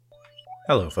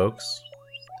Hello, folks.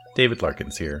 David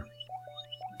Larkins here.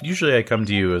 Usually I come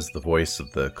to you as the voice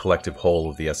of the collective whole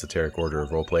of the esoteric order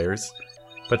of roleplayers,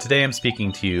 but today I'm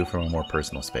speaking to you from a more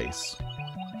personal space.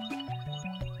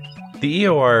 The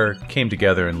EOR came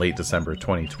together in late December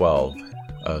 2012,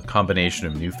 a combination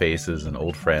of new faces and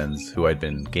old friends who I'd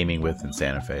been gaming with in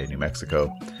Santa Fe, New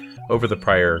Mexico, over the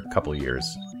prior couple years.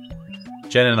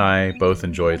 Jen and I both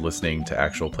enjoyed listening to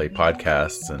actual play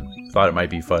podcasts and thought it might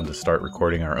be fun to start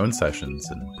recording our own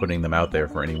sessions and putting them out there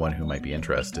for anyone who might be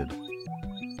interested.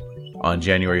 On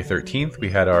January 13th, we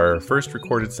had our first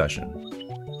recorded session.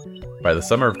 By the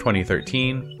summer of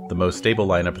 2013, the most stable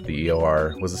lineup of the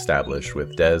EOR was established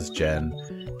with Des, Jen,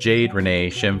 Jade, Renee,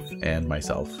 Schimpf, and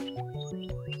myself.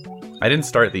 I didn't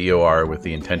start the EOR with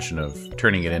the intention of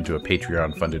turning it into a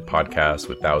Patreon-funded podcast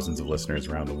with thousands of listeners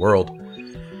around the world.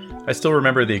 I still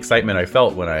remember the excitement I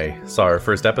felt when I saw our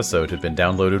first episode had been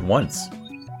downloaded once.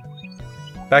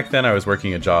 Back then I was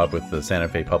working a job with the Santa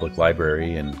Fe Public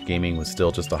Library and gaming was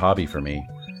still just a hobby for me.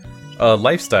 A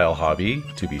lifestyle hobby,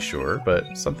 to be sure,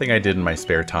 but something I did in my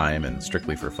spare time and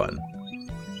strictly for fun.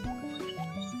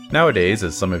 Nowadays,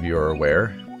 as some of you are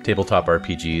aware, tabletop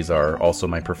RPGs are also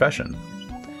my profession.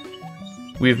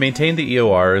 We have maintained the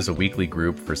EOR as a weekly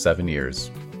group for 7 years.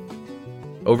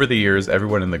 Over the years,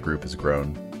 everyone in the group has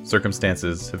grown.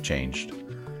 Circumstances have changed.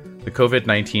 The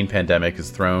COVID-19 pandemic has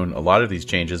thrown a lot of these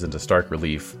changes into stark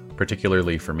relief,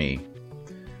 particularly for me.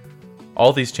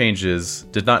 All these changes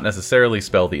did not necessarily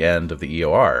spell the end of the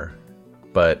EOR,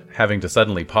 but having to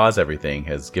suddenly pause everything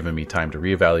has given me time to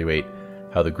reevaluate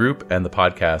how the group and the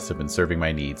podcast have been serving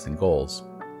my needs and goals.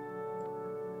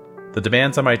 The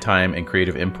demands on my time and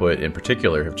creative input in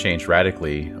particular have changed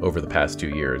radically over the past 2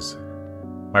 years.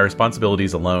 My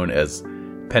responsibilities alone as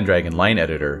Pendragon line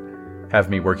editor have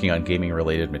me working on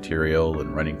gaming-related material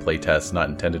and running playtests not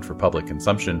intended for public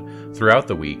consumption throughout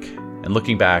the week, and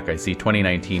looking back, I see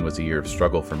 2019 was a year of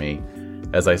struggle for me,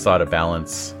 as I sought a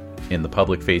balance in the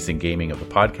public-facing gaming of the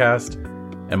podcast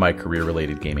and my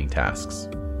career-related gaming tasks.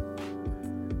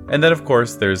 And then, of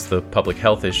course, there's the public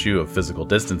health issue of physical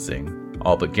distancing,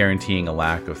 all but guaranteeing a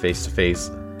lack of face-to-face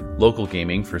local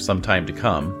gaming for some time to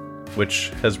come, which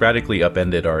has radically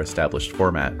upended our established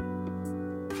format.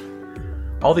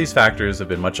 All these factors have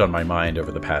been much on my mind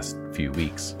over the past few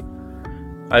weeks.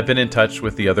 I've been in touch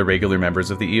with the other regular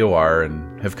members of the EOR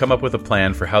and have come up with a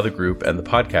plan for how the group and the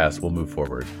podcast will move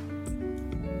forward.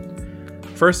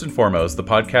 First and foremost, the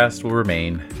podcast will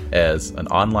remain as an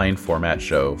online format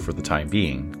show for the time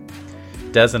being.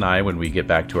 Des and I, when we get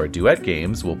back to our duet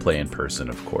games, will play in person,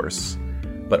 of course,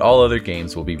 but all other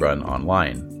games will be run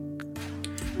online.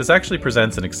 This actually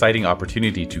presents an exciting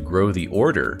opportunity to grow the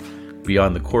order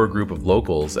beyond the core group of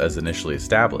locals as initially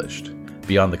established,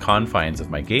 beyond the confines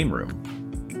of my game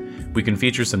room. We can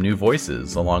feature some new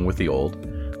voices along with the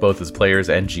old, both as players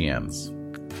and GMs.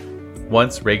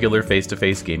 Once regular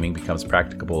face-to-face gaming becomes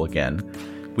practicable again,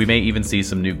 we may even see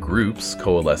some new groups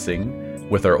coalescing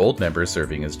with our old members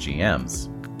serving as GMs.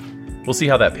 We'll see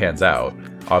how that pans out.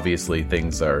 Obviously,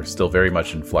 things are still very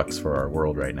much in flux for our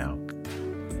world right now.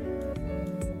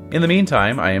 In the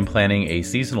meantime, I am planning a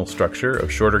seasonal structure of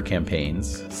shorter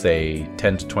campaigns, say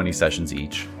 10 to 20 sessions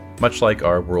each, much like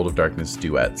our World of Darkness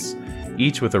duets,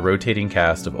 each with a rotating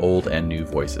cast of old and new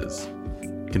voices.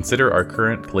 Consider our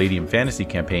current Palladium Fantasy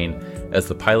campaign as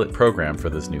the pilot program for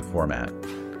this new format.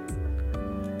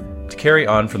 To carry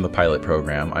on from the pilot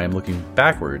program, I am looking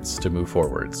backwards to move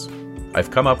forwards. I've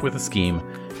come up with a scheme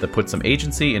that puts some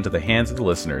agency into the hands of the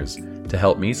listeners to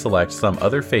help me select some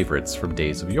other favorites from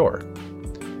days of yore.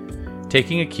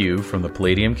 Taking a cue from the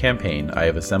Palladium campaign, I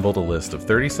have assembled a list of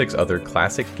 36 other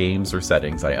classic games or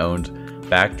settings I owned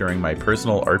back during my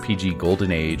personal RPG golden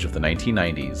age of the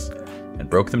 1990s, and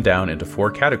broke them down into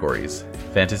 4 categories: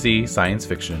 fantasy, science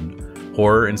fiction,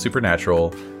 horror and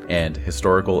supernatural, and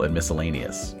historical and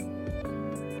miscellaneous.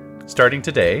 Starting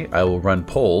today, I will run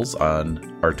polls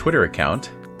on our Twitter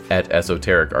account,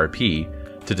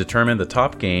 @EsotericRP, to determine the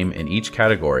top game in each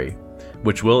category,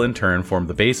 which will in turn form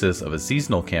the basis of a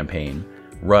seasonal campaign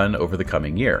run over the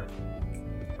coming year.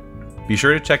 Be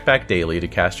sure to check back daily to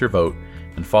cast your vote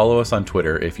and follow us on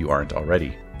Twitter if you aren't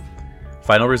already.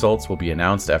 Final results will be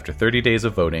announced after 30 days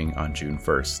of voting on June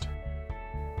 1st.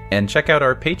 And check out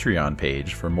our Patreon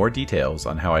page for more details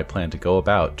on how I plan to go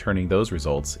about turning those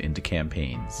results into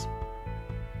campaigns.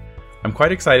 I'm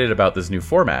quite excited about this new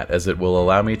format as it will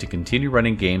allow me to continue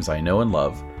running games I know and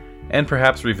love, and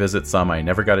perhaps revisit some I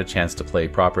never got a chance to play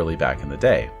properly back in the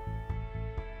day.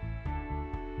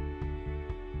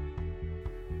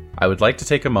 I would like to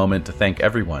take a moment to thank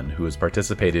everyone who has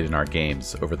participated in our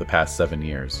games over the past 7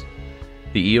 years.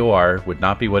 The EOR would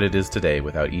not be what it is today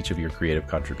without each of your creative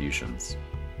contributions.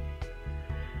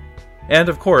 And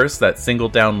of course, that single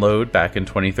download back in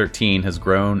 2013 has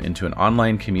grown into an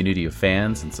online community of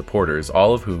fans and supporters,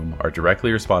 all of whom are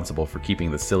directly responsible for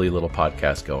keeping the silly little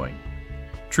podcast going.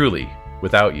 Truly,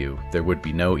 without you, there would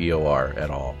be no EOR at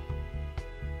all.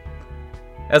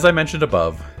 As I mentioned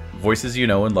above, voices you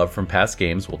know and love from past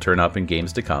games will turn up in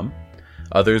games to come.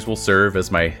 Others will serve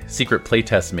as my secret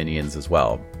playtest minions as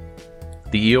well.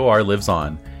 The EOR lives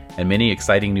on, and many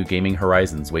exciting new gaming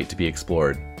horizons wait to be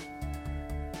explored.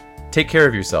 Take care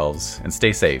of yourselves and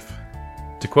stay safe.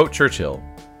 To quote Churchill,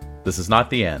 "This is not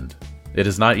the end. It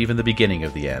is not even the beginning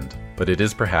of the end, but it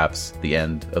is perhaps the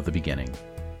end of the beginning."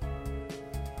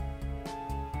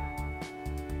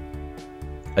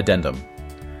 Addendum.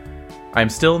 I am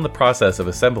still in the process of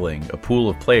assembling a pool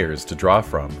of players to draw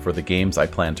from for the games I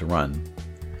plan to run.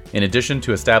 In addition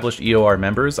to established EOR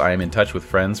members, I am in touch with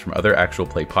friends from other actual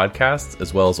play podcasts,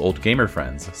 as well as old gamer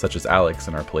friends, such as Alex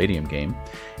in our Palladium game,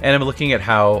 and I'm looking at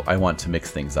how I want to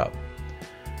mix things up.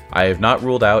 I have not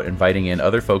ruled out inviting in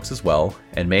other folks as well,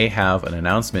 and may have an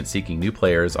announcement seeking new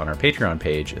players on our Patreon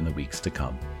page in the weeks to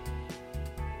come.